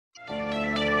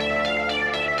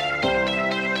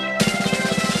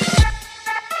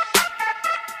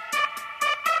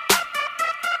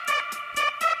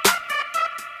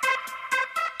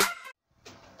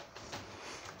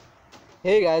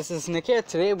Hey guys, this is Nick here.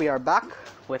 Today we are back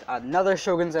with another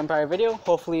Shogun's Empire video.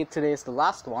 Hopefully today is the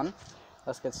last one.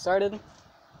 Let's get started.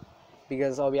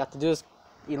 Because all we have to do is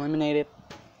eliminate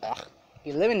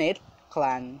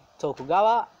clan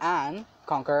Tokugawa and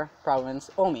conquer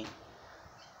province Omi,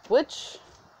 which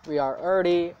we are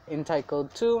already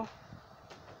entitled to.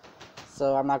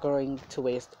 So I'm not going to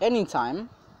waste any time.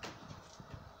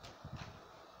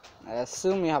 I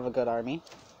assume we have a good army.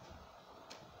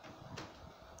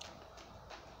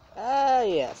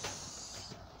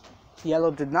 Yes. Yellow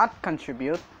did not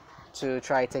contribute to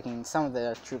try taking some of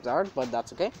the troops out, but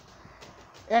that's okay.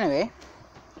 Anyway,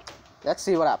 let's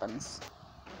see what happens.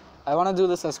 I want to do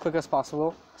this as quick as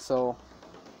possible, so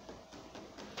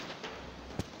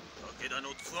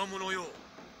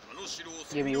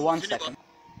give me 1 second.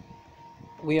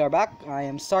 We are back. I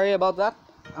am sorry about that.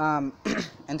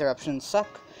 Interruptions suck.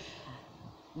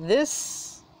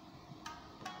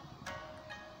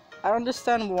 I don't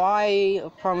understand why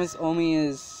Promise Omi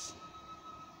is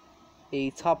a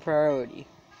top priority.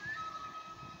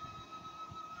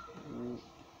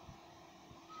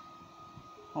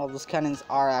 All those cannons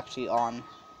are actually on.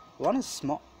 One is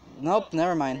small. Nope,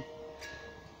 never mind.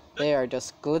 They are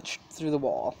just glitched through the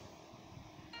wall.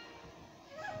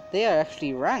 They are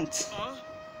actually ranked.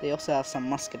 They also have some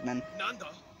musketmen.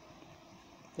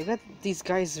 Look at these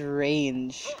guys'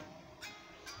 range.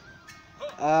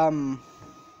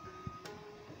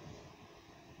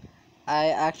 I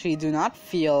actually do not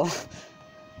feel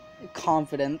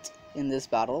confident in this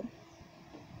battle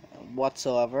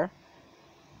whatsoever.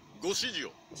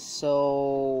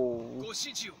 So,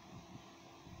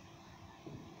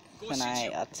 can I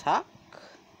attack?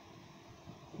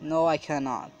 No, I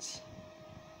cannot.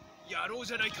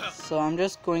 So I'm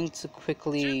just going to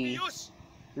quickly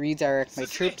redirect my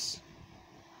troops.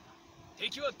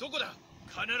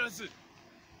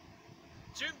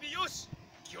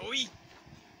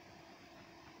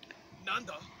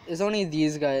 It's only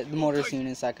these guys, the Mortis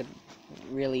units, I could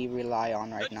really rely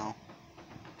on right now.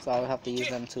 So I'll have to use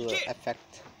them to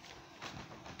effect.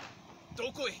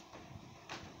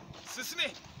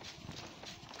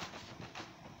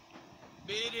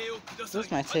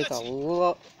 This might take a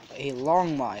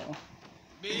long while.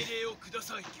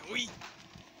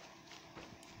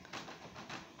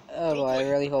 Oh boy, I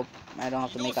really hope I don't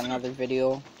have to make another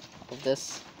video of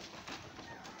this.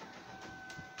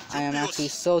 I am actually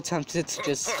so tempted to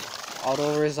just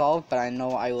auto-resolve, but I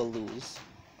know I will lose.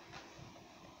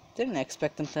 Didn't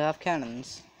expect them to have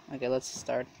cannons. Okay, let's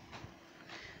start.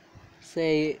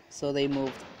 So they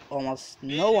moved almost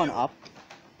no one up.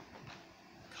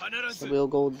 So we'll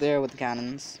go there with the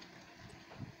cannons.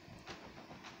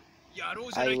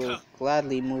 I will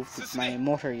gladly move my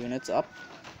mortar units up.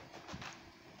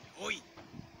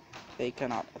 They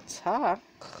cannot attack,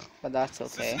 but that's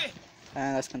okay.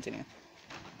 And let's continue.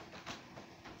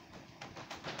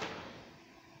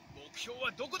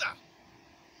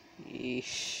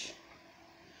 Yeesh.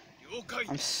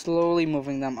 I'm slowly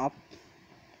moving them up.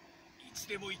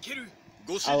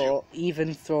 I will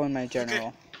even throw in my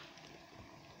general.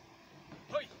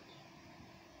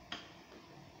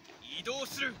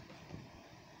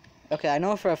 Okay, I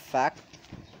know for a fact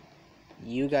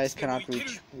you guys cannot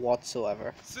reach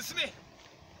whatsoever.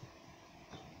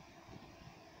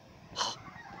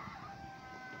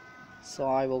 So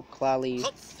I will gladly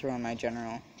throw in my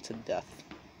general to death.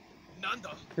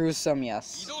 Gruesome,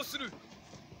 yes.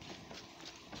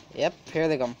 Yep, here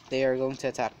they come. They are going to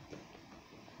attack.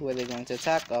 Who are they going to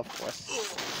attack? Of course.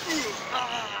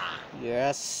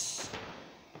 Yes.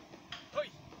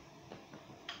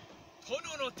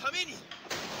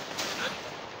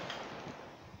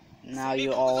 Now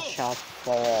you all shall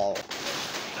fall.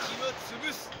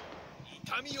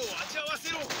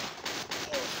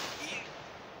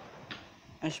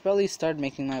 I should probably start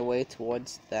making my way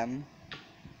towards them.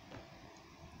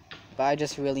 But I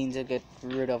just really need to get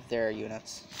rid of their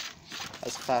units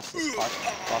as fast as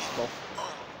possible.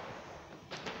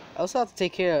 I also have to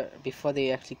take care before they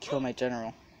actually kill my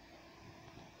general.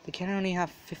 They can only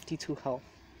have 52 health.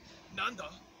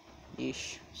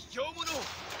 Yeesh.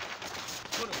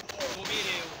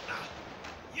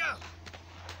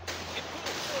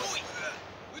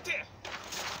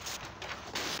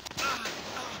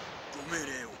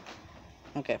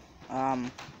 Okay, I'm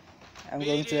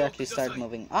going to actually start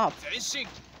moving up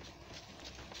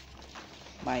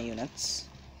my units.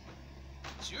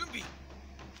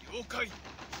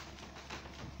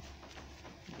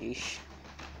 Yeesh.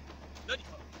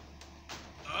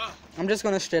 I'm just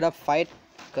gonna straight up fight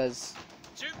because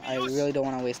I really don't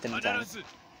want to waste any time.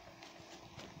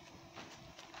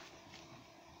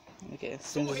 Okay, as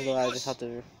soon as I just have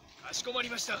to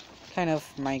kind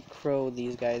of micro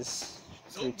these guys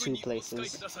through 2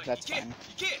 places. That's fine.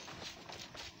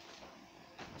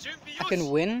 I can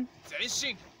win,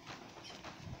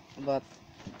 but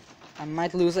I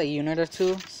might lose a unit or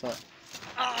 2, so...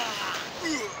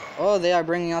 Oh, they are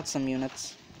bringing out some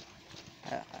units.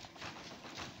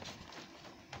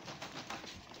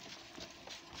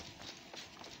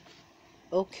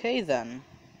 Okay then.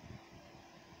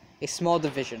 A small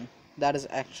division. That is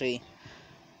actually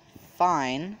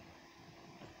fine.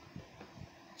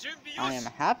 I am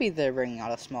happy they're bringing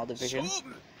out a small division.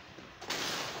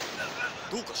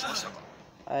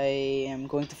 I am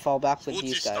going to fall back with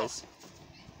these guys.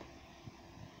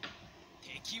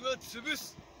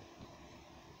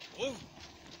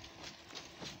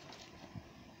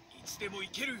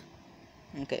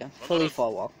 Okay, fully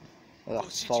fall walk.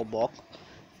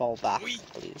 Fall back,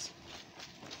 please.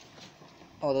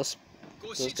 Oh, those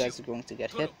guys are going to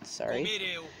get hit. Sorry.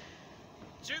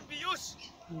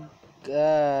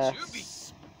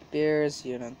 Spears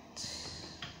unit.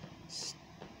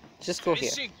 Just go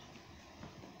here.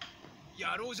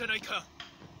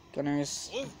 Gunners,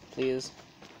 please.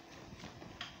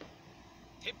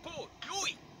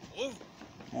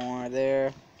 More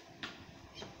there.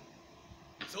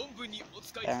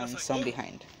 And some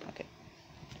behind. Okay.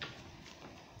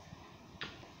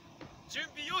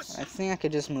 I think I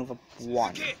could just move up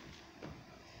 1.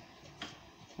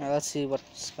 Now let's see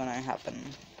what's gonna happen.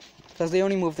 Because they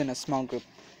only moved in a small group.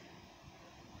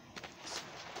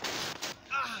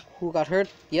 Who got hurt?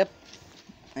 Yep.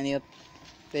 And yep,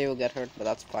 they will get hurt, but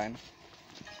that's fine.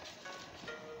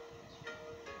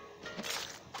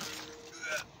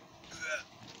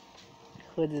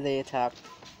 Who did they attack?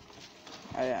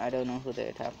 I don't know who they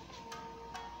attacked.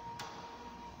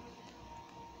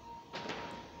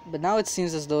 But now it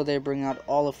seems as though they bring out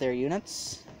all of their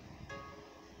units.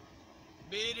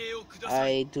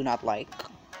 I do not like.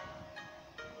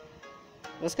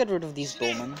 Let's get rid of these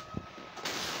bowmen.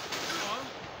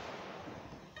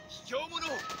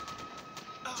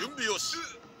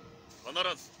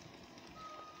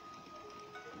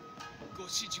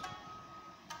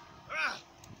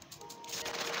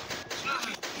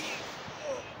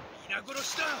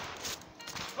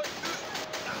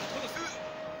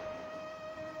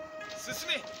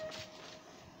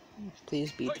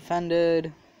 Please be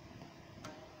defended.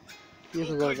 You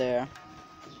can go there.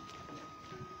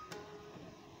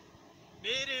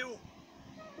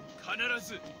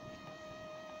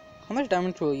 How much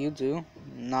damage will you do?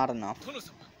 Not enough.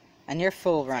 And you're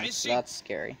full rank, so that's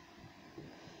scary.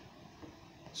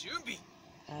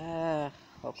 Oh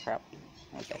crap.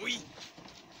 Okay.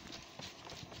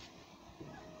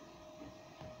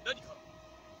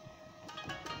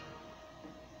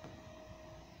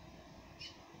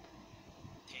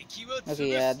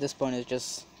 Okay, yeah, at this point it's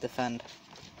just defend.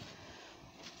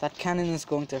 That cannon is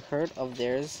going to hurt of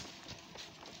theirs.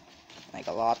 Like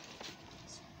a lot.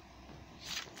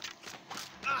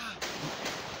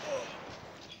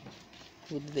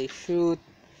 Who did they shoot?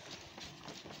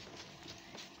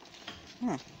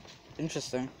 Huh.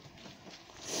 Interesting.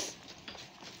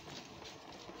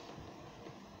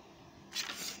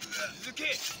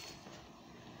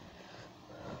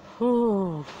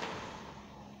 Whew.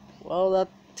 Well, that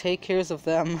take cares of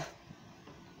them.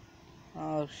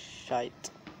 Oh, shite.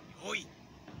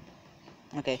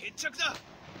 Okay.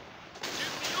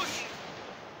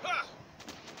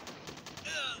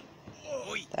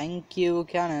 Thank you,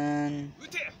 cannon.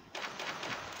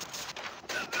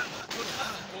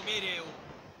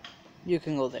 You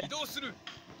can go there.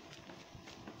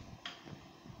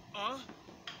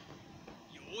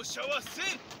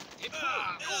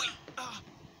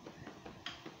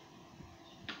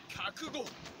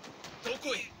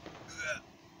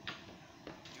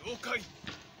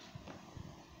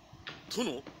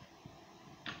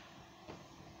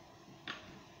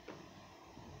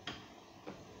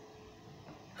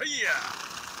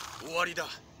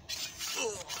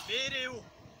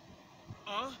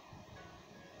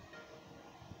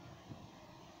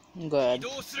 Go ahead.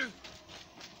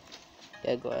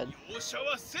 Yeah, go ahead.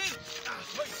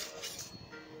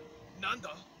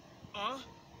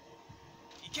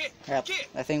 Yep,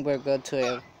 I think we're good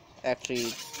to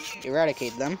actually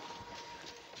eradicate them.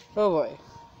 Oh boy.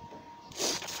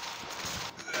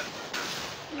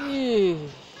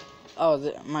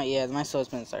 Oh, my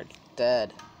swordsmen are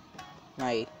dead.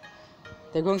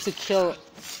 They're going to kill.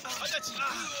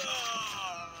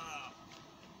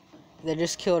 They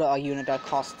just killed a unit that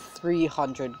cost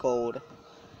 300 gold.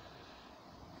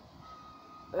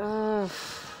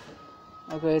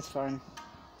 Okay, it's fine.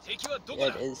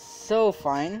 It is so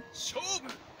fine.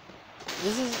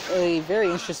 This is a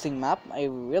very interesting map. I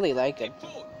really like it.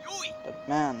 But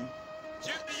man,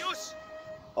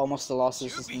 almost the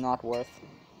losses is not worth.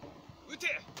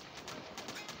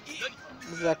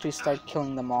 Let's actually start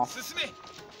killing them off.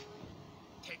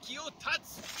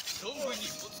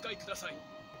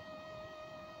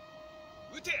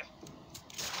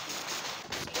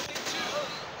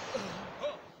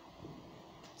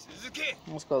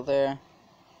 Let's go there.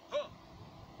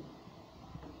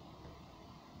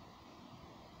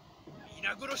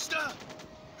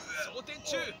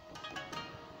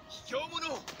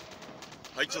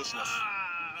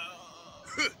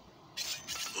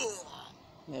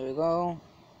 There we go.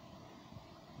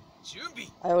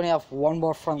 I only have one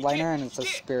more frontliner and it's a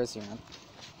Spears unit.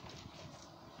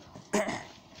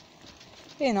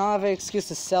 Okay, now I have an excuse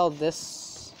to sell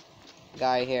this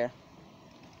guy here.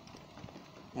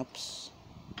 Oops.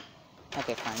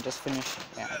 Okay, fine, just finish.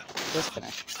 Yeah, just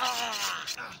finish.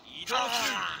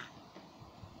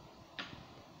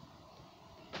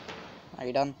 Are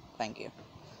you done? Thank you.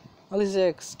 At least an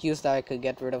excuse that I could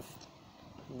get rid of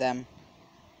them.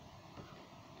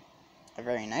 A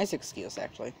very nice excuse,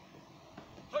 actually.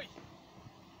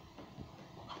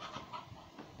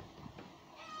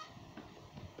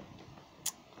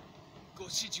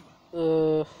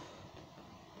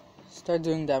 Start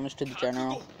doing damage to the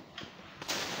general.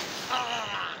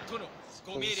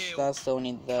 That's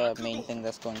only the main thing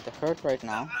that's going to hurt right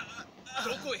now.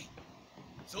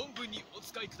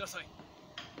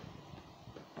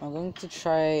 I'm going to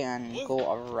try and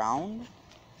go around.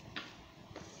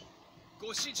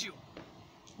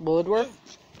 Will it work?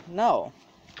 No.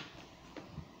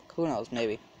 Who knows,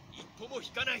 maybe.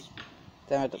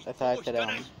 Damn it, I thought I could,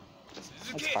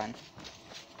 that's fine.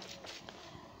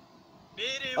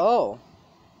 Oh.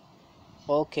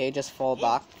 Okay, just fall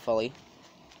back fully.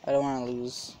 I don't want to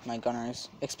lose my gunners.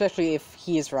 Especially if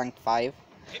he is ranked 5.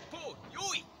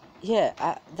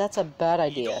 Yeah, that's a bad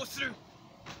idea.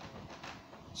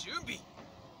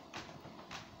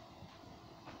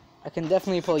 I can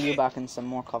definitely pull you back in some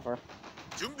more cover.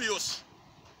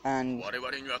 And...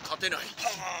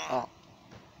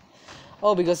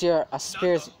 Oh, because you're a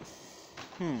Spears...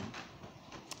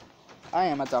 I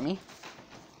am a dummy.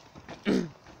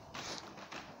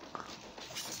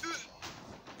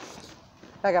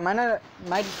 Like, I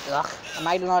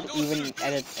might not even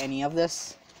edit any of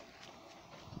this.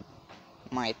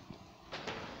 Might.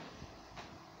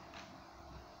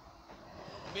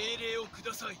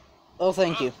 Oh,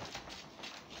 thank you.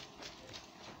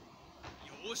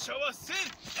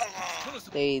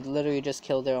 They literally just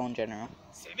killed their own general.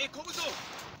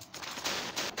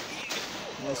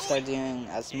 Let's start doing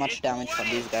as much damage from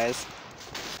these guys.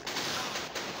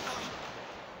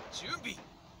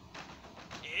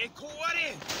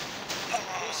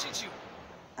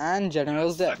 And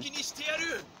general's dead.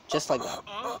 Just like that.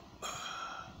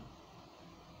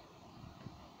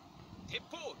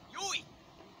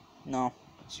 No.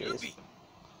 Please.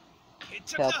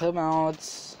 Help him out.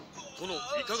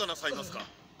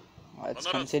 Let's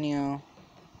continue.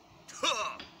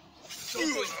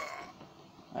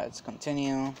 Let's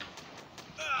continue.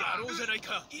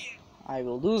 I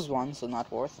will lose one, so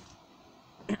not worth.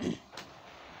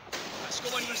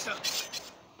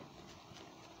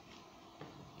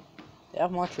 They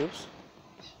have more troops?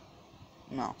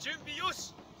 No.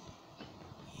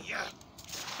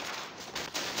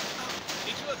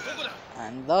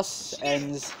 And thus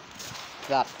ends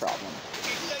that problem.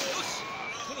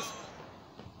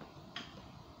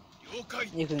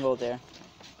 You can go there.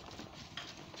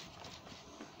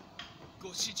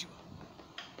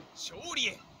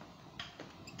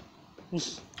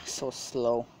 So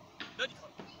slow.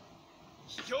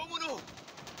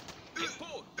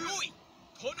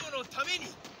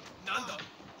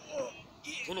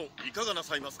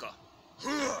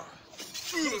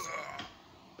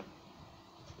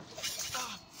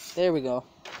 There we go.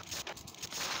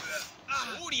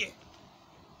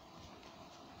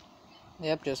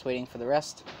 Yep, just waiting for the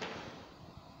rest.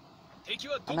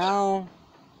 And now,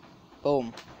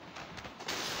 boom.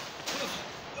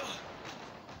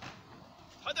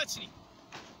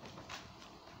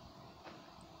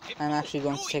 I'm actually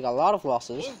going to take a lot of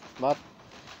losses, but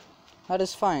that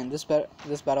is fine. This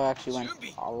battle actually went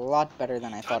a lot better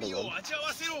than I thought it would.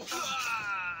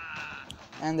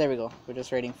 And there we go. We're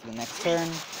just waiting for the next turn.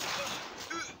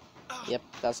 Yep,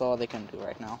 that's all they can do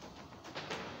right now.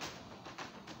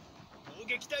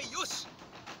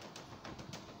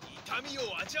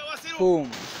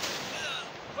 Boom.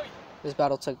 This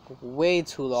battle took way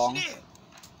too long.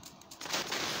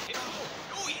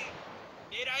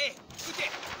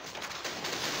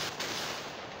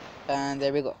 And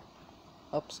there we go.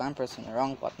 Oops, I'm pressing the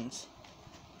wrong buttons.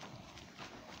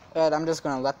 But I'm just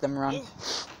gonna let them run.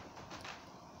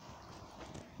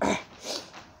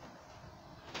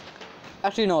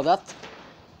 Actually, no,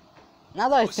 now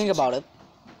that I think about it,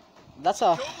 that's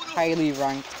a highly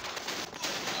ranked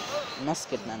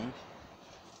musketman.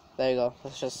 There you go,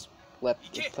 let's just let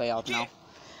it play out now.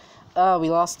 We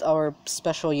lost our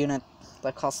special unit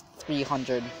that cost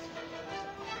 300.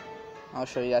 I'll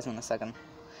show you guys in a second.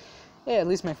 Yeah, at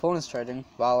least my phone is charging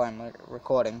while I'm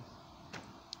recording.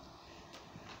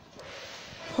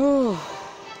 Whew.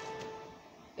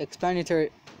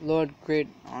 Explanatory Lord Great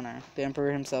Honor. The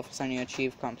Emperor himself assigning you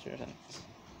achieve competence.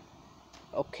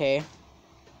 Okay.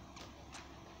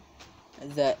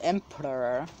 The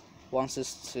Emperor wants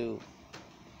us to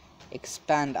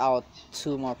expand out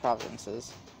 2 more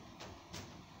provinces.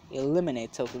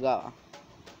 Eliminate Tokugawa.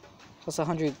 Plus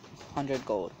 100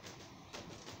 gold.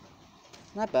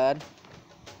 Not bad.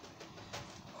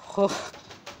 Oh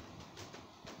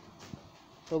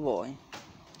boy.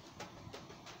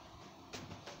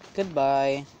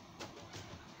 Goodbye.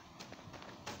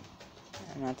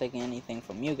 I'm not taking anything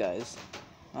from you guys.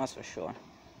 That's for sure.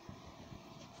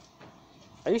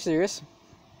 Are you serious?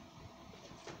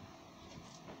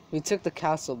 We took the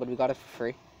castle, but we got it for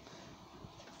free.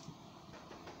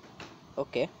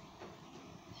 Okay.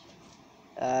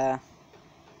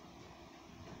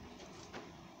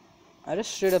 I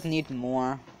just straight up need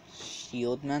more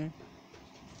shieldmen.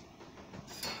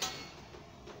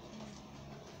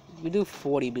 We do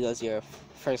 40 because you're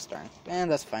first rank.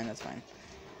 And that's fine, that's fine.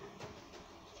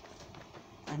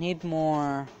 I need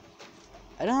more...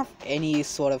 I don't have any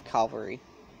sort of cavalry.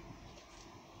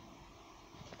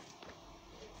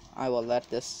 I will let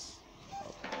this...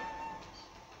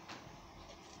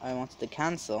 I wanted to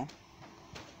cancel.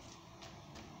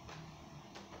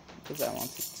 Because I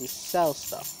wanted to sell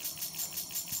stuff.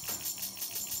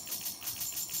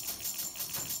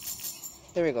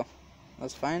 There we go.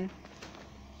 That's fine.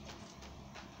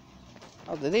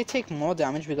 Oh, did they take more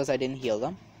damage because I didn't heal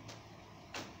them?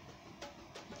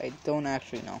 I don't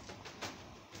actually know.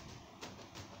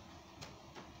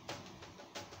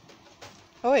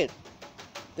 Oh wait,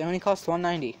 they only cost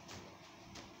 190.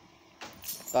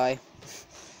 Bye.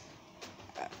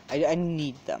 I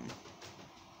need them.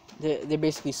 They're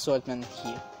basically swordmen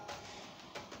here.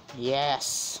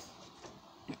 Yes.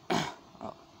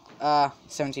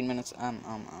 17 minutes. I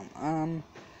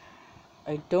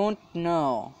don't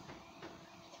know.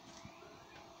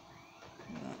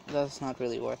 That's not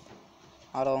really worth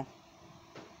auto.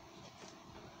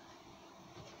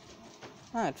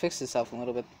 Ah, it fixed itself a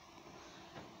little bit.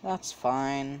 That's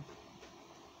fine.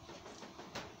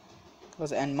 It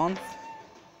was end month.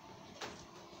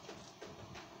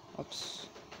 Oops.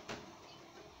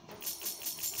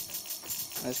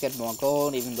 Let's get more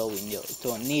gold, even though we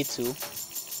don't need to.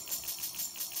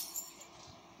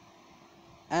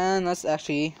 And let's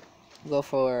actually go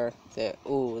for the...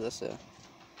 Ooh, that's a...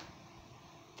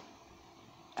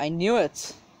 I knew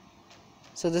it!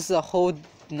 So this is a whole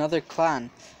another clan.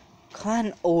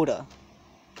 Clan Oda.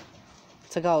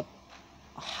 Took out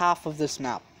half of this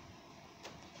map.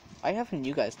 Why haven't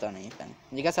you guys done anything?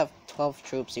 You guys have 12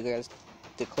 troops, you guys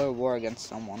declare war against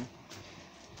someone.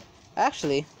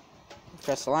 Actually,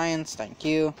 press alliance, thank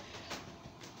you.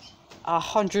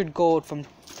 100 gold from...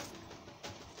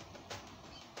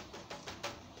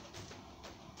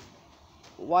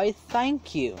 Why,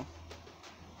 thank you.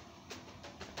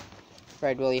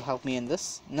 Right, will you help me in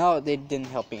this? No, they didn't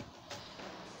help me.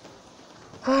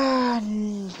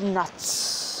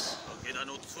 Nuts.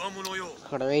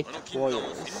 Great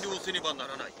warriors.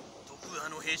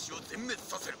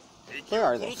 Where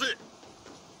are they?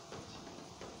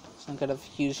 Some kind of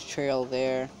huge trail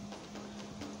there.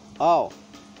 Oh.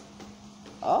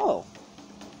 Oh.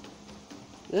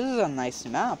 This is a nice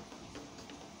map.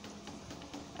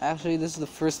 Actually, this is the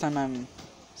first time I'm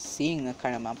seeing that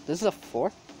kind of map. This is a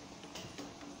fort?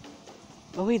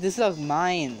 Oh wait, this is a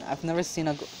mine. I've never seen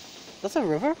a... That's a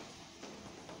river?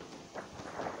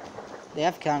 They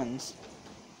have cannons.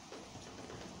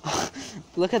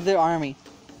 Look at their army.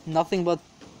 Nothing but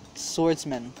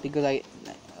swordsmen. Because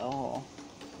oh.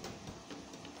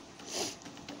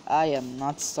 I am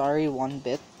not sorry one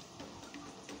bit.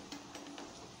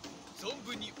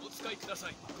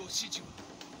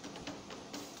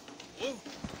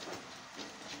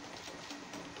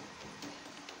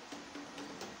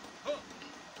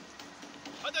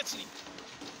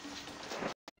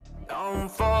 Don't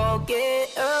forget